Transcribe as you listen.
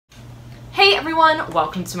everyone,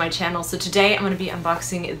 welcome to my channel. So today I'm going to be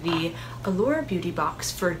unboxing the Allure beauty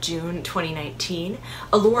box for June 2019.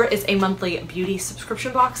 Allure is a monthly beauty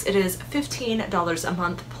subscription box. It is $15 a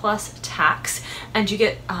month plus tax, and you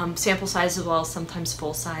get sample size as well as sometimes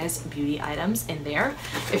full size beauty items in there.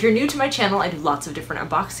 If you're new to my channel, I do lots of different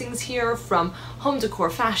unboxings here, from home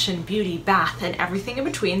decor, fashion, beauty, bath, and everything in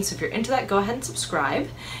between. So if you're into that, go ahead and subscribe.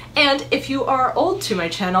 And if you are old to my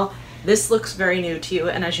channel, this looks very new to you,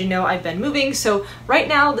 and as you know, I've been moving, so right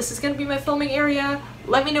now this is going to be my filming area.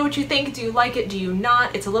 Let me know what you think. Do you like it? Do you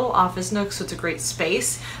not? It's a little office nook, so it's a great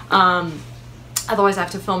space. Otherwise I have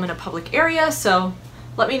to film in a public area, so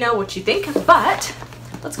let me know what you think, but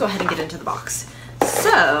let's go ahead and get into the box.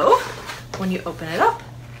 So when you open it up,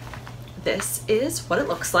 this is what it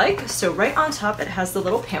looks like. So right on top it has the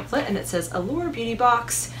little pamphlet and it says Allure Beauty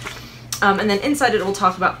Box. And then inside it will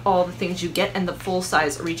talk about all the things you get and the full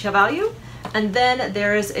size retail value. And then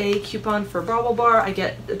there is a coupon for Bobble Bar. I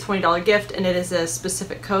get a $20 gift and it is a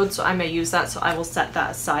specific code, so I may use that, so I will set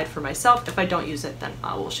that aside for myself. If I don't use it, then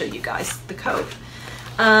I will show you guys the code.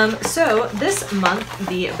 So this month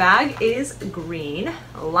the bag is green,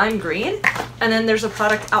 lime green, and then there's a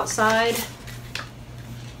product outside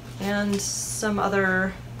and some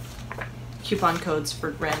other coupon codes for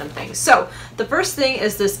random things. So the first thing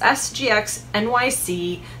is this SGX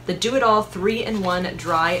NYC, the Do-It-All 3-in-1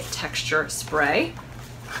 Dry Texture Spray.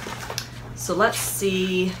 So let's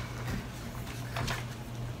see.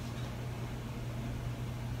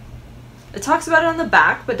 It talks about it on the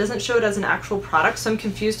back, but doesn't show it as an actual product, so I'm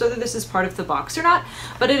confused whether this is part of the box or not.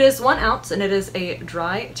 But it is 1 ounce and it is a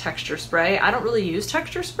dry texture spray. I don't really use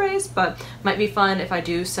texture sprays, but might be fun if I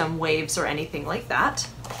do some waves or anything like that.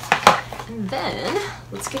 And then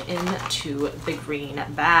let's get into the green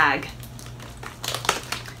bag.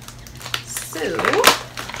 So,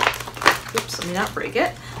 oops, let me not break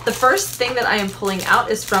it. The first thing that I am pulling out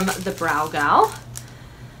is from the Brow Gal.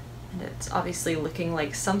 And it's obviously looking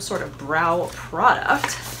like some sort of brow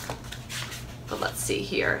product. But let's see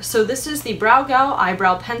here. So this is the Brow Gal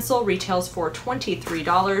Eyebrow Pencil, retails for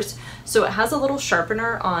 $23. So it has a little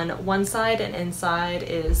sharpener on one side, and inside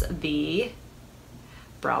is the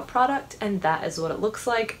brow product, and that is what it looks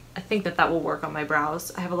like. I think that that will work on my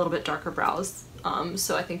brows. I have a little bit darker brows,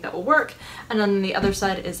 so I think that will work. And then on the other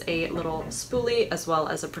side is a little spoolie as well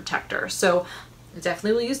as a protector. So I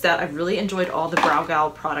definitely will use that. I've really enjoyed all the Brow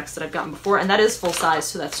Gal products that I've gotten before, and that is full size,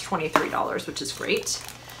 so that's $23, which is great.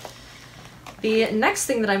 The next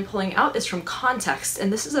thing that I'm pulling out is from Context,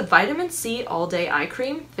 and this is a vitamin C all day eye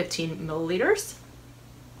cream, 15 milliliters.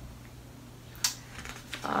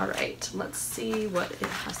 All right, let's see what it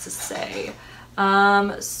has to say.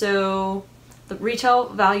 So the retail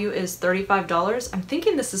value is $35. I'm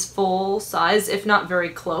thinking this is full size, if not very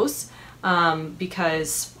close,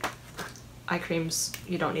 because eye creams,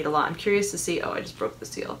 you don't need a lot. I'm curious to see, oh, I just broke the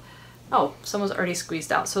seal. Oh, someone's already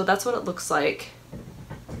squeezed out. So that's what it looks like.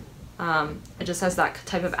 It just has that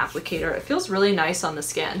type of applicator. It feels really nice on the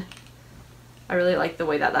skin. I really like the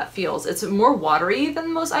way that that feels. It's more watery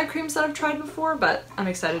than most eye creams that I've tried before, but I'm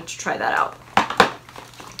excited to try that out.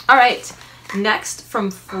 All right, next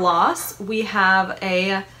from Floss, we have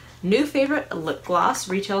a new favorite lip gloss,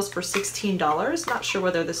 retails for $16. Not sure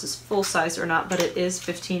whether this is full size or not, but it is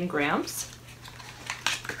 15 grams.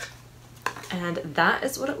 And that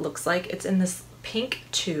is what it looks like. It's in this pink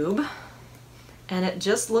tube, and it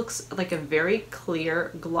just looks like a very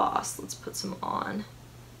clear gloss. Let's put some on.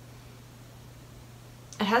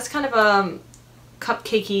 It has kind of a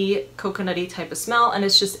cupcakey, coconutty type of smell, and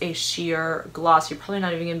it's just a sheer gloss. You're probably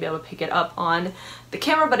not even going to be able to pick it up on the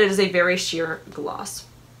camera, but it is a very sheer gloss.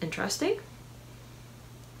 Interesting.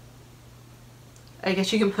 I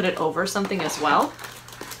guess you can put it over something as well.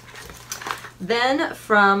 Then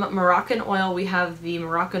from Moroccan Oil, we have the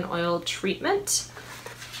Moroccan Oil Treatment,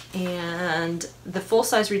 and the full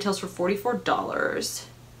size retails for $44.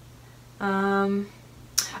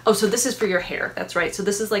 Oh, so this is for your hair. That's right. So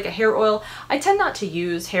this is like a hair oil. I tend not to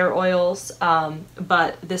use hair oils,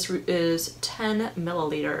 but this is 10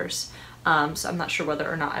 milliliters. So I'm not sure whether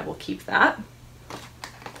or not I will keep that.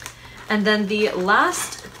 And then the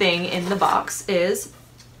last thing in the box is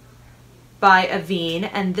by Avene,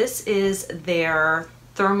 and this is their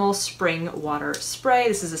Thermal Spring Water Spray.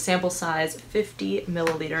 This is a sample size, 50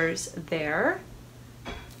 milliliters there.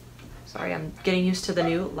 Sorry, I'm getting used to the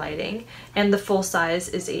new lighting. And the full size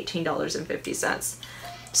is $18.50.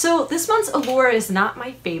 So this month's Allure is not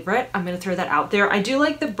my favorite. I'm going to throw that out there. I do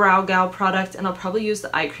like the Brow Gal product, and I'll probably use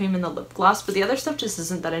the eye cream and the lip gloss, but the other stuff just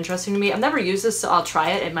isn't that interesting to me. I've never used this, so I'll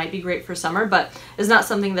try it. It might be great for summer, but it's not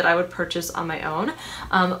something that I would purchase on my own.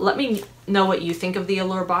 Let me know what you think of the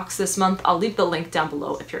Allure box this month. I'll leave the link down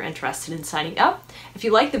below if you're interested in signing up. If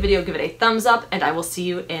you like the video, give it a thumbs up, and I will see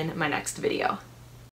you in my next video.